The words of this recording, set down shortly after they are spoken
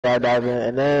skydiving,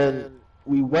 and then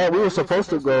we went. We were supposed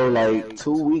to go like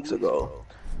 2 weeks ago,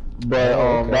 but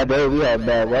Oh, okay. that day we had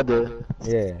bad weather,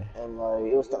 Yeah. and like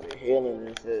it was started hailing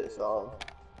and shit, so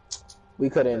we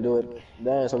couldn't do it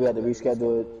then. So we had to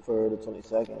reschedule it for the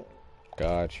 22nd.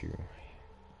 Got you.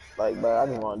 Like, but I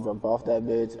just want to jump off that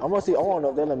bitch. I want to see. I want to know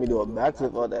if they let me do a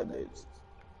backflip on that bitch.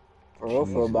 For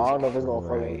real, but I Jesus don't know if it's gonna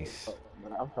fucking. Christ.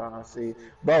 But I'm trying to see,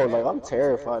 bro. Like I'm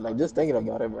terrified. Like just thinking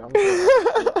about it, bro. I'm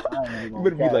terrified. I ain't even You gonna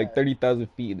better be like cap. 30,000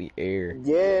 feet in the air.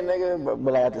 Yeah, nigga.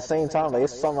 But like at the same time, like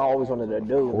it's something I always wanted to Of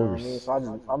do. You know what I mean? course.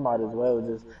 So I might as well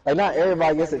just like not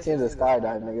everybody gets a chance to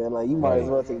skydive, nigga. Like you might as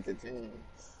Right. well take the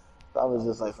chance. So I was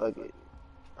just like, fuck it,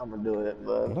 I'm gonna do it.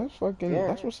 But yeah,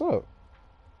 That's what's up.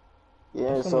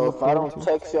 yeah. That's something to So look if I forward don't to.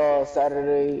 text y'all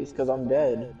Saturday, it's because I'm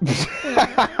dead.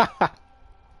 That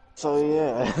So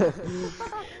yeah.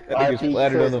 nigga R.P.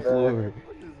 splattered on Chris, the man. floor.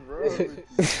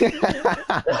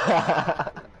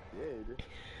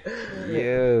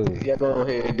 Yo. Yeah, go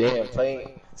ahead, damn,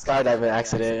 plane skydiving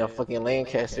accident, a fucking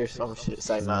Lancaster, some shit. It's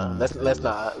like, nah, let's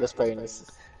not, let's pray this.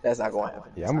 That's not gonna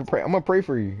happen. Yeah, That's not gonna I'm happen. gonna pray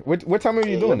for you. What time are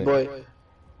you Yeah, your doing it? boy.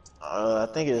 I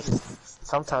think it's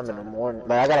sometime in the morning.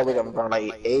 Like I gotta wake up around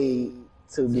like 8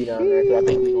 to be down there. Cause I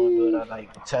think we're gonna do it at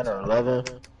like 10 or 11.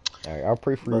 All right, I'll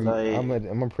pray for But you. like, I'm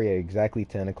gonna pray at exactly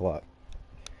 10 o'clock.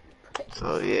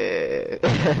 so yeah. Dear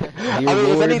I mean,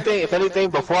 Lord, if anything,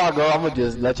 before I go, I'm gonna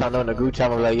just let y'all know in the group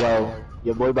chat. I'm like, yo,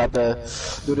 your boy about to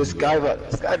do this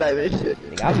skydiving shit.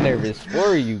 nigga, I'm nervous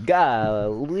for you.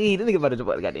 Golly, the nigga about to jump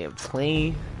out the goddamn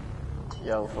plane.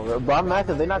 Yo, for real. But I'm mad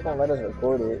because they're not gonna let us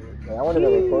record it. Like, I wanted to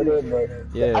record it, but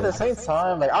at Yeah, the same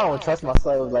time, like I don't trust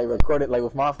myself. Like record it like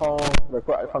with my phone,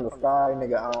 record from the sky,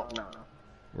 nigga. I don't know.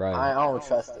 right. I don't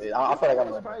trust it. I feel like I'm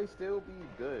It'll gonna probably still be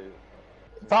good.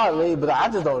 probably, but I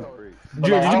just don't. But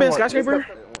Drew, like did I you don't ban want. skyscraper?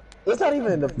 It's not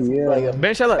even the like Yeah.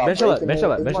 Ben shut up, about Ben shut up, breaking Ben shut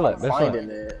it. up, It's Ben more shut up, like Ben shut up. finding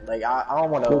it. Like I don't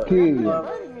want Yo, to. Key. You know,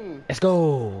 Invited me. Let's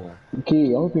go. Key,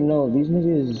 I hope you know, these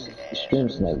niggas stream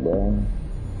snipe, bro.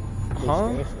 they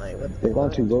Huh? stream like what the They're going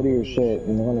to fuck? go to your shit,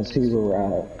 and they're gonna see where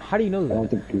we're at. How do you know I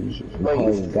don't that? think you should, Bro, you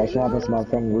because that shit streaming, happens to bro? my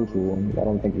friend Rufu. I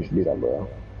don't think you should do that, bro.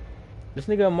 This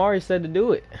nigga Amari said to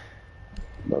do it.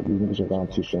 Bro, these niggas are going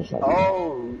to stream snipe, bro.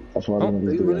 Oh, That's what Oh, these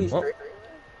are niggas you really do. oh. streaming?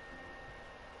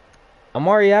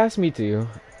 Amari asked me to.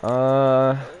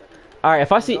 All right.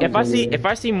 If I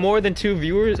see more than two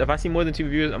viewers, I'm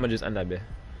gonna just end that bit.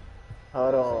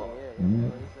 Hold He's on. saying, yeah, go Mm-hmm.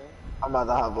 ahead. What he saying? I'm about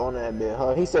to hop on that bit.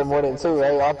 Huh? He said more than two,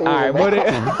 right? All three All of right, them. more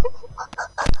than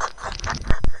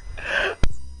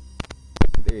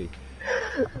three.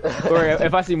 Or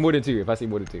if I see more than two,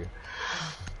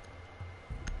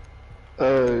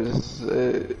 Oh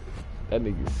shit. that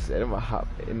nigga said I'm gonna hop.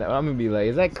 And I'm gonna be like,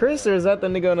 is that Chris or is that the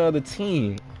nigga on the other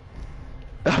team?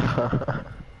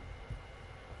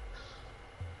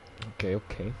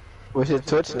 Okay. What's your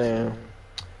Twitch name?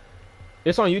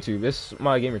 It's on YouTube. It's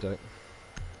my gamer tag.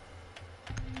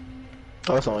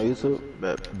 Oh, it's on YouTube?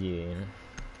 Bet. Yeah.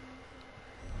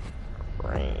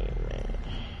 Rain, man.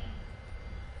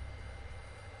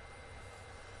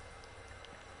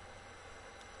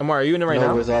 Amari, are you in it right No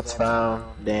now? results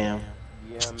found. Damn.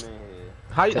 Yeah, I'm in here.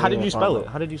 How did Didn't you even spell find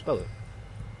it? How did you spell it?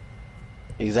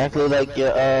 Exactly like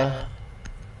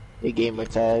your gamer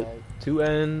tag. 2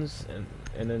 N's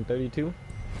and then 32.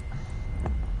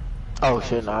 Oh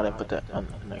shit, no, I didn't put that on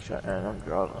the next shot. I'm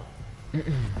drawing.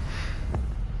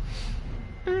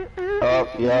 Oh,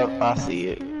 yep, I see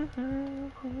it.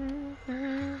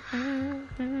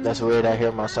 That's weird, I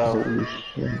hear myself. Holy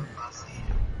shit.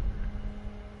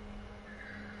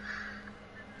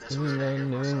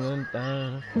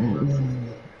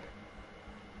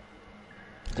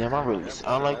 Damn, I really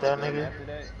sound like that nigga. After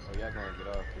that, oh, y'all gonna get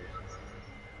off here.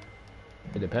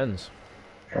 It depends.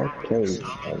 Okay.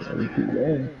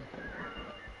 Yeah.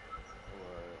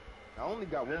 I only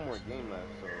got one more game left,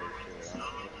 so shit.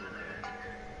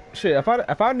 Shit,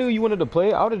 if I knew you wanted to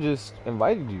play, I would have just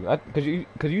invited you.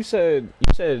 Cause you said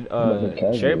Like a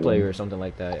casual. share play or something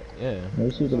like that. Yeah.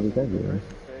 Maybe she's gonna be casual, right? He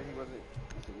said he wasn't.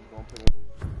 He said he was gonna put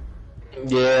in.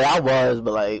 Yeah, I was,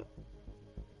 but like,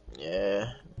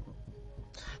 yeah.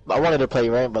 But I wanted to play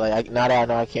rank, but like, now that I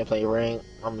know I can't play rank,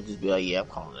 I'm gonna just be like, yeah, I'm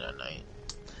calling it a night.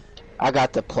 I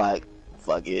got the plaque.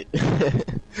 Fuck it.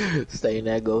 Stay in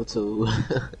that go-to.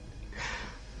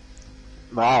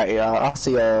 But alright, y'all. I'll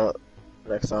see y'all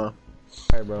next time.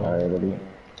 Alright, bro. Alright, buddy.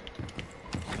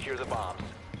 Secure the bombs.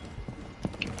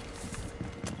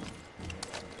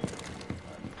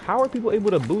 How are people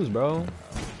able to boost, bro?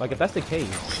 Like, if that's the case.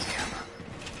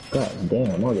 God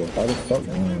damn, what the fuck is fuck,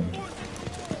 man?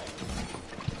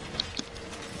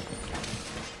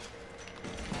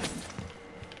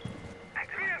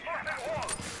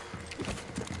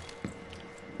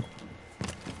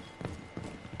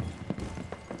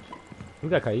 We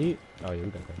got Kaid. Oh yeah, we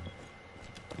got Kaid.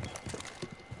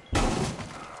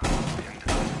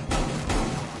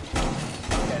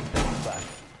 10 seconds left.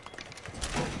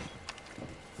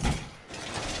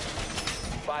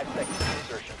 5 seconds to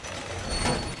insertion.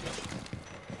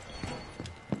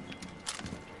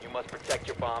 You must protect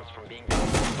your bombs from being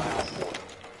destroyed by Op 4.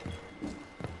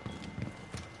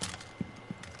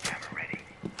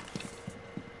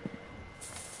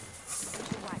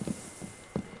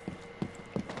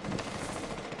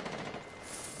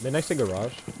 They're next to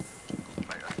garage.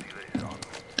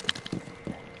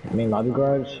 I mean, lobby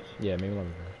garage? Yeah, maybe let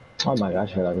me garage. Oh my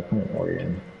gosh, I like a point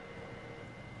warrior.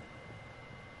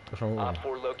 What's wrong with Op me?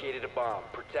 4 located a bomb.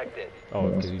 Protect it. Oh,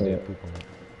 because you did poop on it.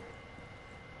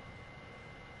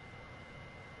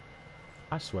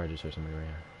 I swear I just heard somebody right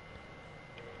here.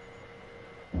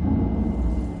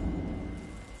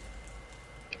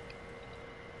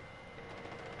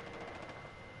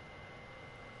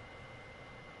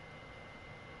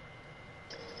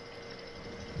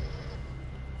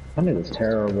 That nigga's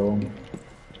terrible.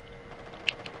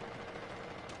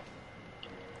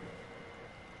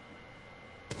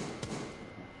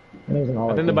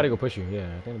 I think nobody go push you. Yeah,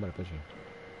 I think nobody push you.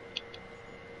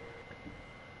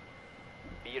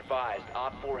 Be advised,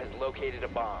 Op 4 has located a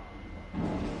bomb.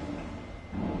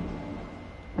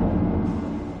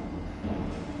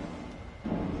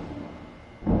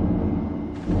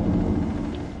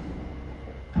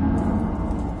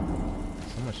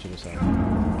 So much shit is out.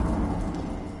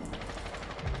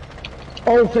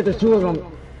 Oh shit, there's two of them.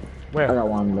 Where? I got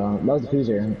one, though. That was the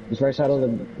diffuser. It's right side of the...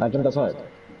 I jumped outside.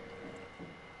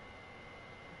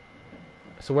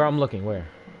 So where I'm looking? Where?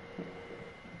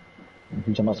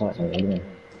 You jump outside. What do you mean?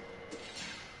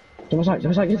 Jump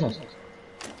outside, get us.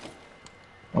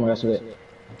 Oh my gosh, wait.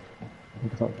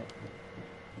 What the fuck?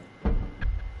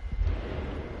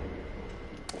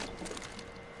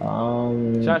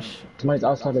 Josh, Somebody's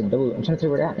outside the door. I'm trying to tell you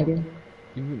where they're at, nigga.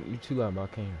 you too loud, bro. I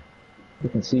can't hear. You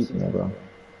can see from there, bro.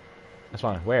 That's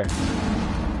fine. Where?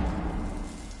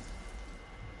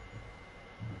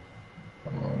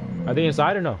 Are they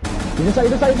inside or no? He's inside!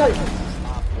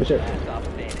 Good shit. Stop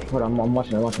standing. Hold on, I'm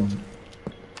watching.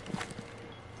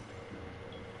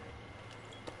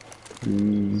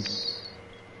 He's...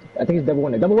 I think he's double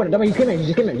winner. He just came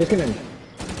in.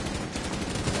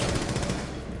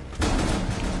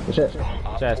 Good shit.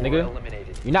 Chaz, nigga.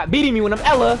 Eliminated. You're not beating me when I'm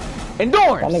Ella and That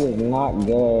Dorns. nigga's not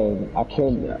good. I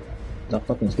killed the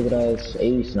fucking stupid ass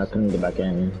ace and I couldn't get back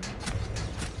in.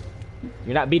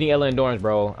 You're not beating Ella and Dorns,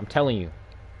 bro. I'm telling you.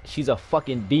 She's a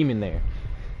fucking demon there.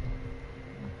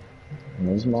 And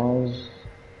these malls...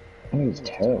 I think it's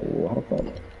terrible. How the fuck?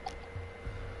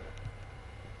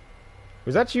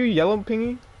 Was that you, Yellow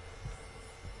Pingy?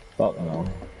 Fuck no.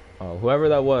 Oh, whoever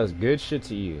that was, good shit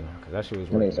to you. Cause that shit was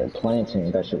When they working. started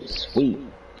planting, that shit was sweet.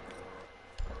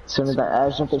 As soon as that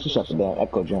ass jumped up, she shut the damn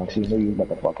echo jump. She knew you was about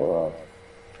to fuck her up.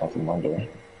 That's from under.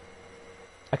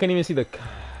 I can't even see the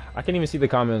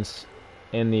comments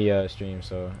in the stream.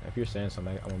 So if you're saying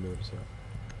something, I won't be able to see it.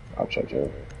 I'll check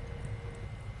it.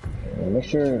 Make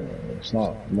sure it's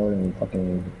not more than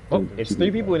fucking... Oh, it's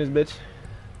 3 people in this bitch.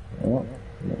 Well,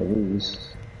 never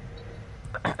lose.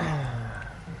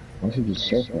 Why should you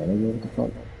surf that, nigga? What the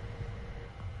fuck?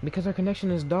 Because our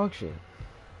connection is dog shit.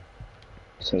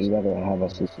 So you rather have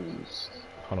us sisters.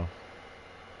 Hold on.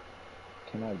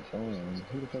 Can I join?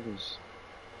 Who the fuck is...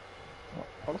 Oh,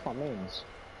 that's my mans.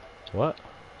 What?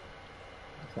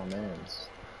 That's my mans.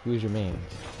 Who's your man?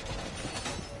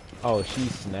 Oh, she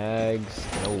snags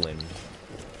Nolan.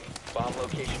 Bomb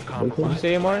location Did you compromised.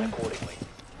 say it, Martin? Accordingly.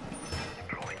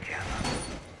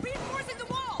 Reinforcing the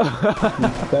wall!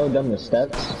 I fell down the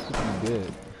steps.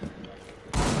 Good.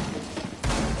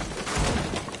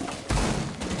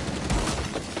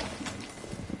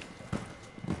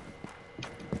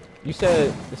 You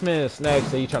said this man snags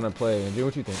say you trying to play, and Jay,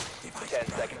 what you think? 10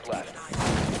 seconds left.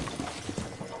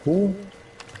 Who?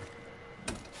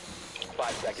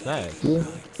 5 seconds. Snags. Who?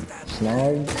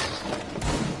 Snags?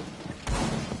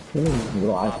 What is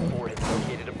little Op iPhone? 4 has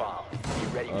located a bomb. Be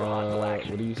ready for hostile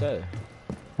action. What do you say?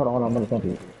 Hold on, I'm gonna thank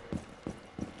you.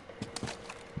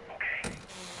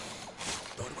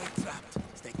 Doorway trapped.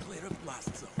 Stay clear of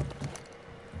blast zone.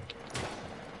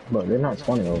 Bro, they're not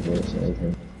spawning over this or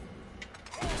anything.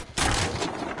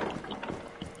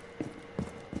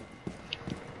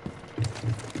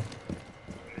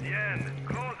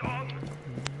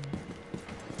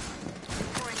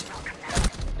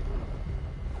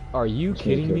 Are you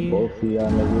kidding me? Both of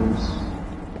y'all niggas.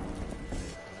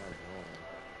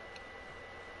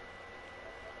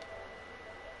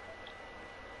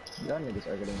 Y'all niggas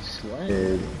are getting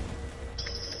slammed.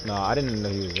 No, I didn't know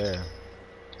he was there.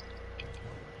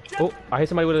 Oh, I hit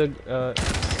somebody with a.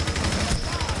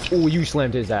 Oh, you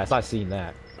slammed his ass. I seen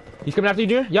that. He's coming after you,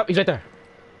 Junior? Yep, he's right there.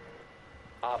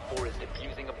 Op 4 is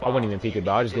defusing a bomb. I wouldn't even peek it,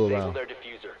 but I'll just go Disable around. their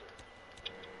diffuser.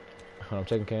 Hold on, I'm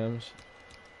checking cams.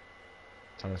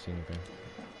 I don't see anything.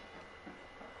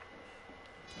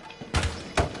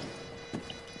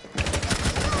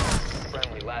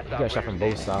 Friendly, last You got shot from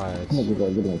both sides. Niggas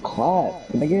are getting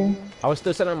clapped, nigga. I was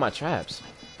still setting up my traps.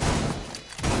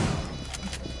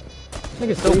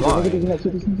 Nigga's so Nigga, blind. nigga,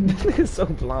 nigga, Nigga's so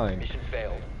blind. Mission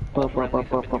failed. I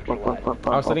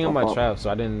was setting up my traps, so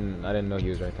I didn't know he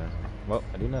was right there. Well,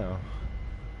 I do now.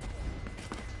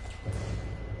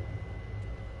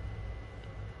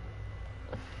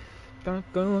 Do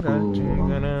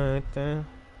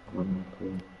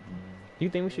you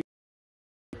think we should?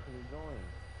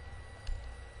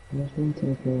 You know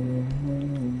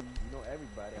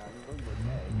everybody. I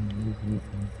know you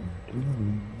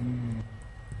were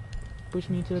Push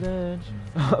me to the edge.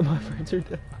 My friends are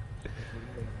dead.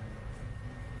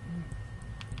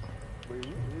 Wait,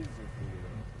 who is this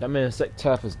nigga? That man Sec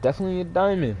Tough is definitely a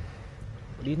diamond.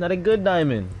 But he's not a good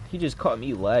diamond. He just caught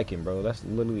me lacking, bro. That's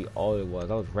literally all it was.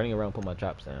 I was running around putting my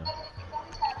traps down.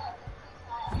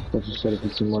 Let's just set it for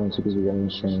 2 more and 2 because we're running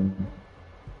the stream.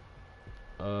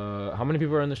 How many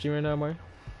people are on the stream right now, Mari?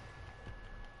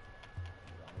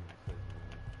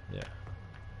 Yeah.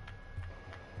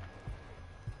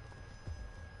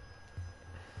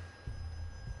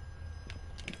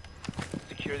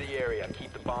 Secure the area.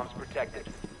 Keep the bombs protected.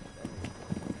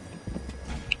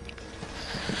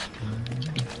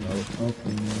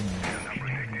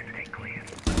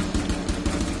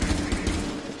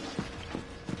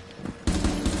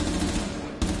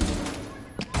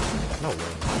 No way.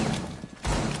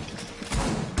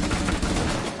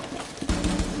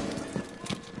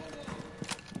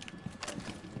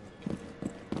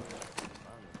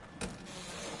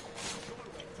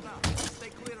 Stay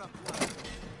clear up.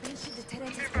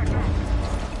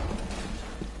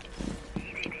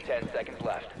 10 seconds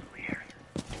left.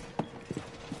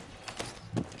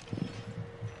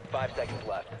 5 seconds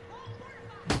left.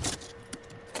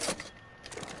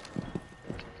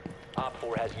 Op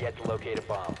 4 has yet to locate a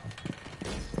bomb.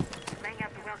 Laying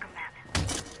out the welcome mat.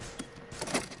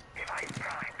 Device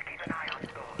primed. Keep an eye on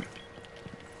doors.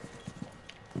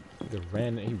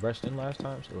 He rushed in last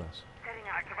time, so less. Setting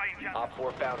up. Activating jump. Op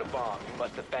 4 found a bomb. You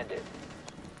must defend it.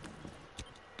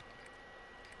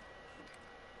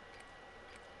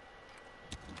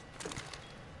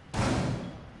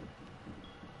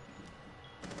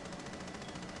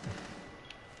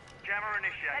 Jammer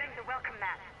initiated. Setting the welcome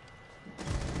mat.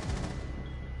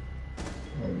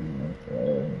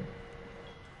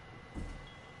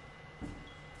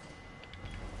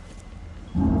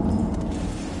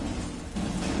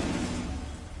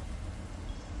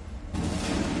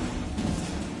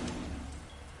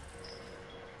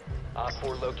 Op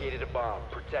 4 located a bomb.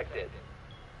 Protect it.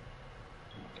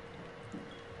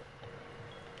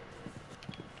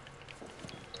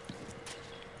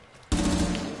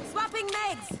 Swapping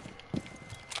mags.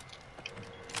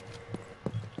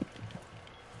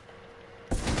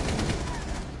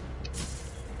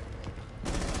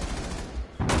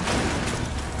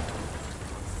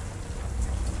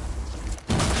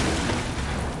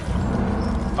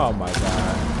 Oh my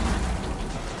god.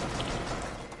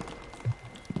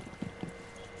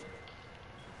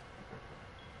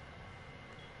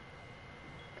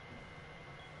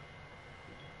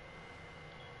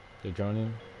 They drone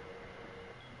in.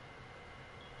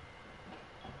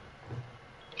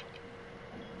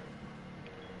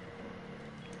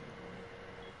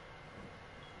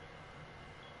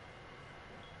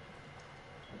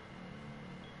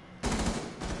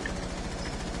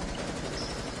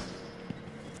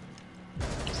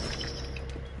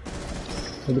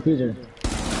 The diffuser.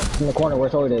 It's in the corner where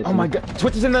Sword is. Oh my god.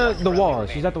 Twitch is in the wall.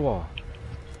 She's at the wall.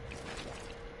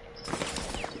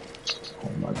 Oh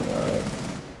my god.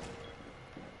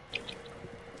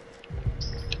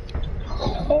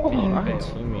 Fucking All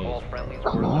teammates. friendlies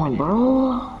were Come on, eliminated.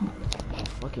 bro.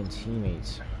 Fucking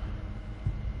teammates.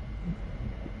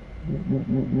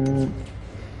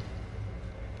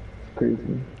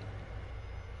 Crazy.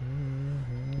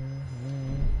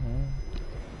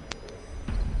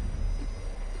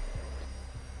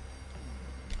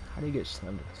 How do you get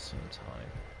slammed at the same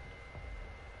time?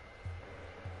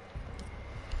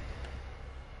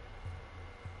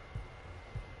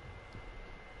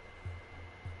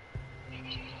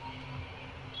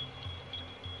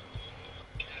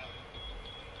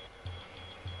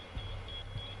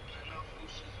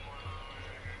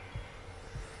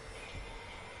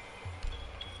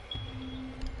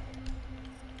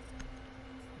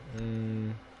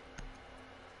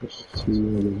 There's two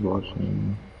niggas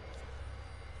watching.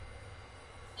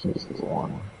 This is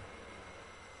one.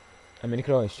 I mean, it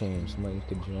could always change. Somebody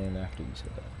could join after you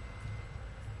said that.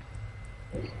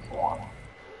 This is one.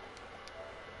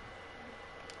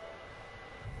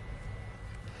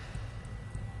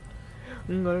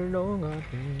 We need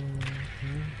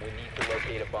to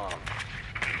locate a bomb.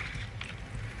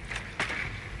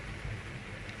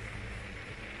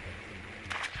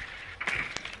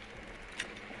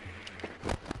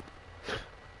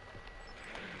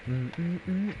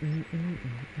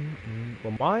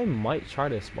 Well, mine might try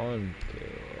to spawn kill.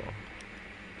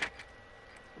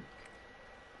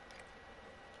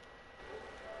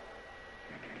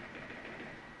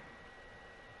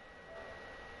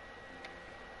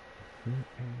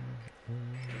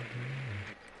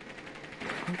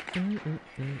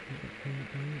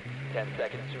 Ten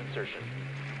seconds to insertion.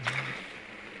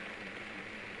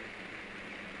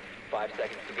 5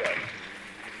 seconds to go.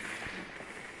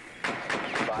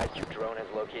 Advise your drone has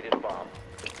located a bomb.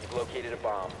 You've located a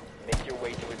bomb. Make your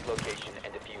way to its location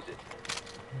and defuse it.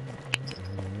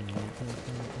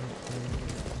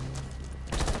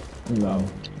 No.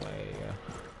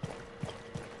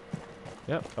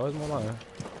 Yep, that was my line.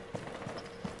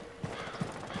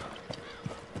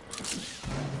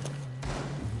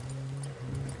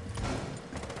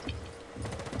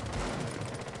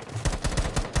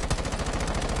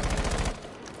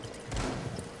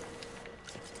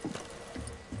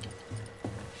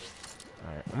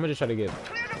 Alright, I'm gonna just try to get.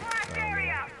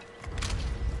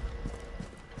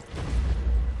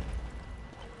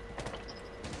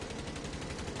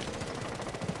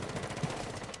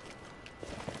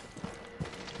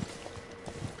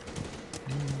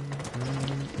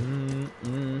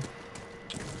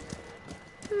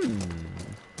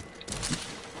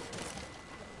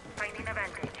 Finding a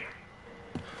vantage.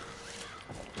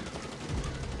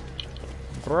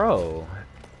 Bro,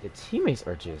 the teammates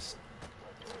are just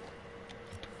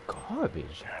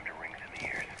garbage. Time to ring some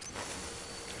ears.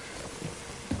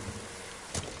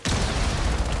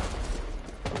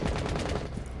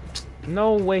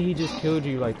 No way he just killed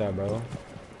you like that, bro.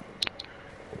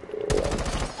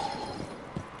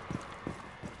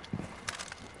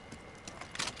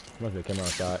 Must be a camera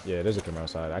outside. Yeah, there's a camera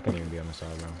outside. I can't even be on the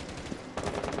side, bro.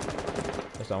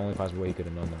 That's the only possible way he could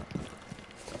have known that.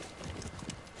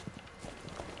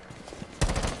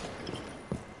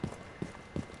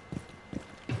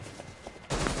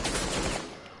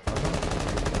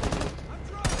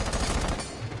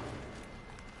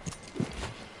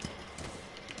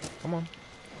 Come on.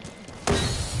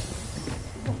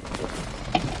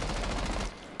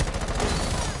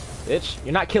 Bitch,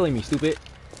 you're not killing me, stupid.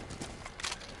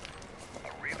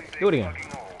 Do it again.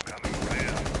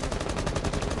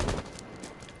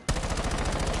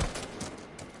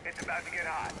 It's about to get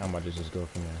hot. I'm about to just go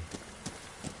from there.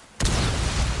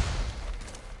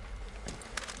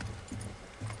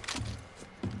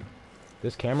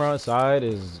 This camera outside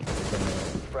is.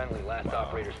 Friendly, last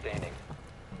operator standing.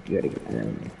 You gotta get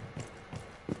in.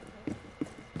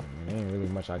 There ain't really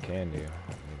much I can do.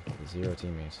 Zero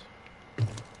teammates.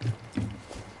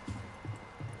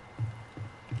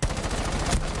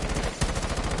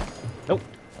 Nope.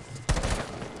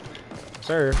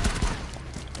 Sir.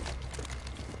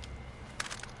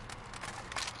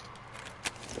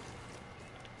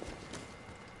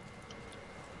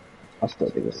 I still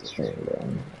think it's a stream, bro.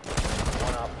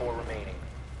 1 op 4 remaining.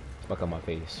 Fuck on my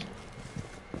face.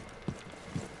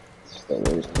 Still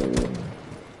is clear.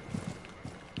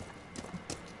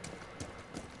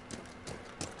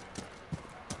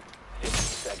 15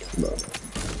 seconds.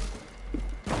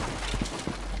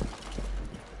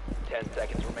 10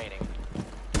 seconds remaining.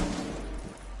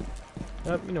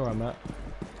 Yep, you know where I'm at.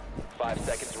 5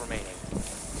 seconds remaining.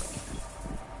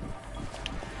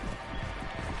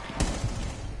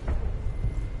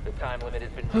 The time limit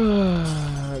has been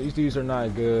reached. These dudes are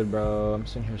not good, bro. I'm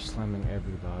sitting here slamming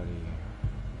everybody.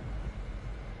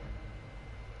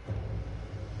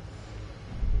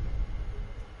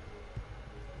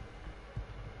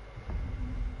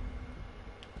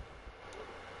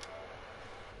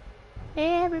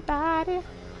 Everybody.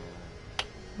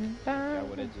 That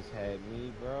would have just had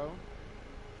me, bro.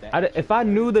 If I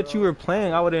knew that you were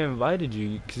playing, I would have invited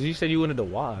you, because you said you wanted to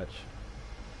watch.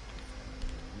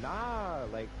 Nah,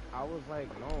 like, I was like,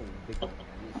 no. As soon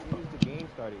as the game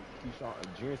started, Keyshawn,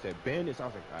 Junior said, Ben this. I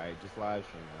was like, alright, just live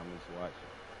stream. I'm just watching.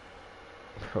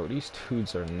 Bro, these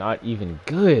dudes are not even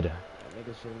good. That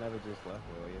nigga should have never just left,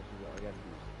 bro. Yeah, all you gotta do is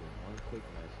do one quick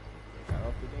message. They got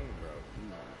off the game, bro. Easy,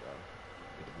 bro.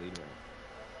 Get the bleed in.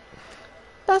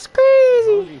 That's I'm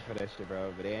crazy. hungry for that shit,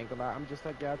 bro. But they ain't gonna lie. I'm just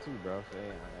like y'all too, bro. So,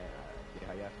 yeah,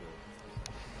 how y'all feel?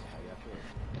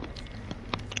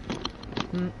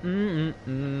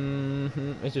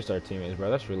 It's just our teammates, bro.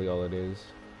 That's really all it is.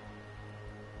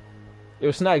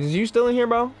 Yo, Snacks, is you still in here,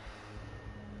 bro?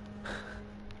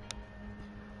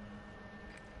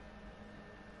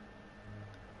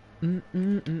 Use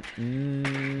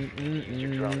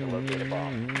your drone to locate a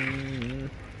bomb.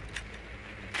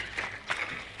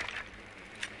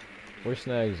 Where's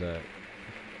Snags at?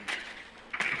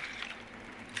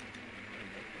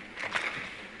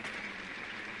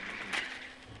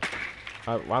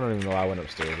 I don't even know why I went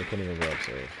upstairs. I couldn't even go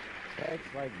upstairs.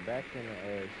 That's like back in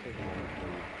the shit,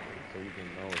 so you can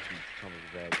know if he comes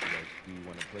back. Like, do you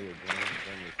want to play a game?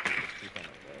 Then you see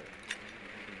something like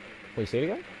that. Wait, say it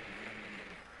again?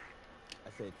 I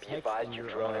said Be text advised your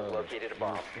drone has located a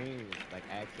bomb. Stream, like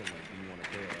asking like, do you want to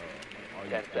play?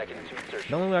 10 seconds to insertion.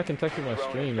 The only way I can text you my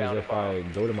stream is if I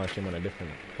go to my stream on a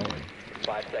different phone.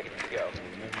 5 seconds to go.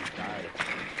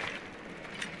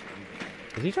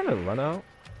 Is he trying to run out?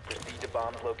 Proceed to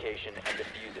bomb's location and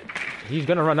defuse it. He's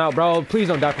gonna run out, bro. Please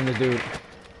don't die from this dude.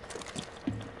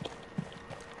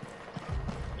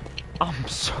 I'm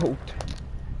soaked.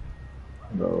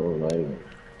 Bro, like...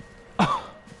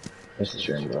 That's the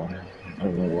stream, bro. I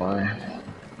don't know why.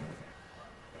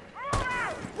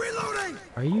 Reloading!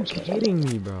 Are you kidding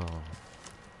me, bro?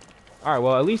 Alright,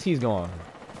 well, at least he's gone.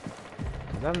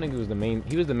 That nigga was the main...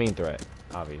 He was the main threat,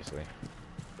 obviously.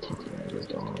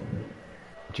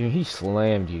 Dude, he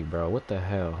slammed you, bro. What the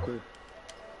hell?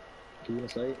 You in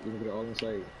sight? You can get it all in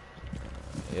sight.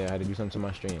 Yeah, I had to do something to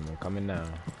my stream. I'm coming now.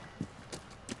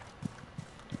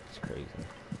 It's crazy.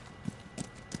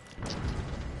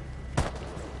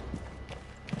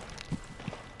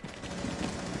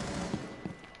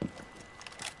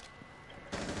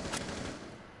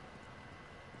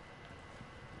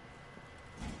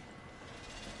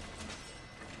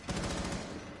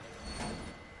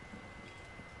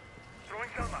 Throwing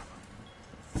some up.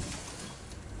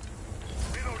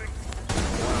 Reloading.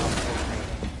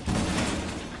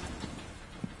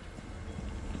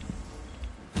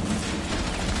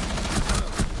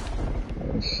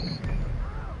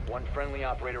 One friendly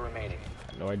operator remaining.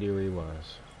 No idea where he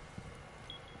was.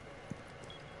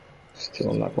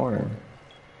 Still in that corner.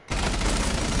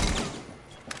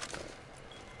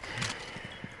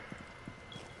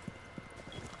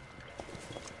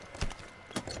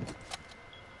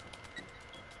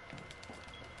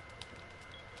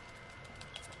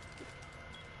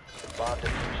 Bomb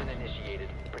diffusion initiated.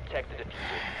 Protect the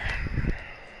diffuser.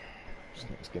 This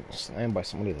nigga's getting slammed by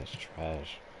somebody that's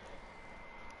trash.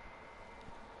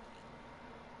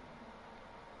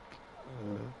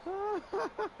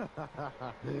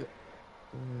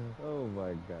 Oh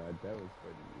my god, that was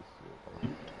funny as shit.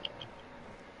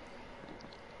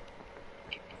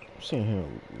 I'm sitting here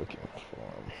looking for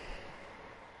him.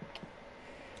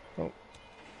 Oh.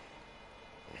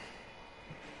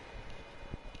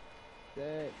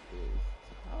 That is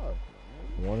tough,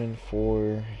 man. 1 and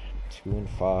 4, 2 and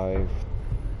 5,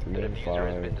 3 The and diffuser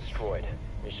has been 5. destroyed.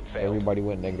 Mission failed. Everybody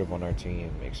went negative on our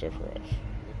team except for us. If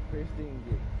Chris didn't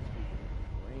get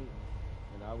ranked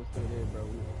and I was still there, bro, we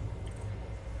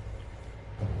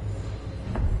I'm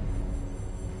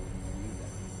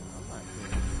not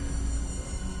kidding.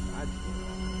 I just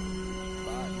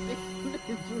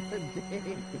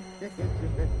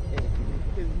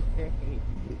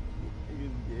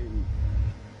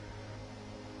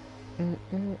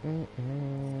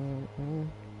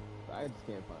I just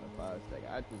can't find a 5-stack.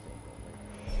 I just ain't gonna make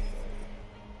it.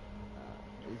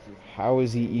 It's just How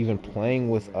is he even playing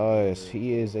with us?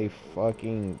 He is a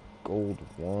fucking gold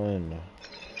 1.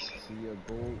 see a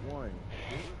gold 1. You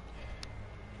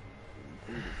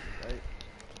see this shit, right?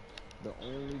 The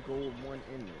only gold 1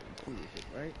 in there. You see this shit,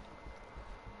 right?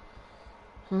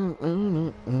 I don't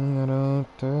know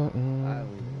what to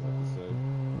say.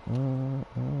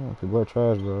 People are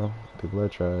trash, bro. People are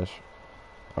trash.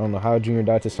 I don't know how Junior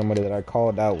died to somebody that I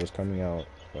called out was coming out,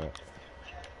 but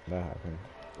that happened.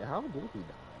 Yeah, how did he die?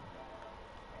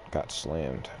 Got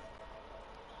slammed.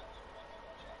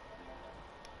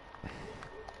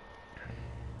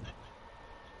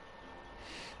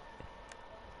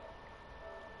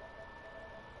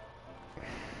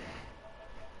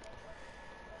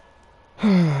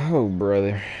 Oh,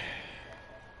 brother.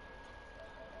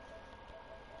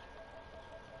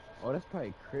 Oh, that's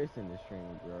probably Chris in the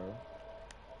stream, bro.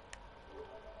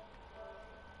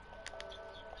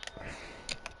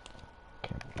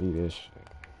 Can't believe this shit.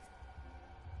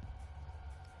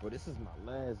 Well, this is my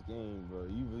last game, bro.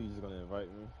 You really just gonna invite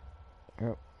me?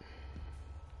 Yep.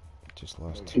 Just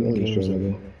lost Two two games games, of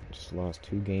maybe. just lost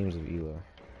 2 games of Elo.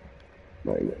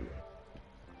 Right.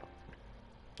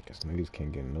 Guess niggas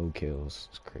can't get no kills.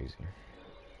 It's crazy.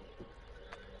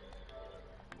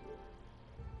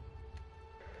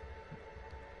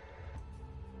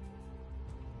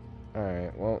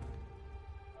 Alright, well,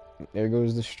 there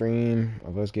goes the stream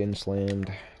of us getting slammed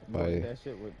You by... that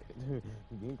shit with you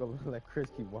ain't gonna let Chris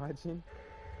keep watching.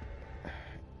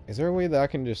 Is there a way that I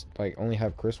can just, like, only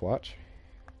have Chris watch?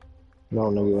 No,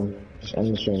 nigga. Just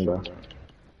end the stream, bro.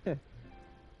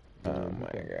 Oh my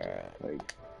god.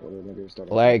 Like, what the nigga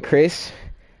started. Like, Chris,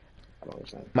 I don't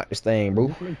understand. might this thing, bro.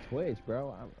 Just make Twitch,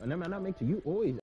 bro. I'm not making you always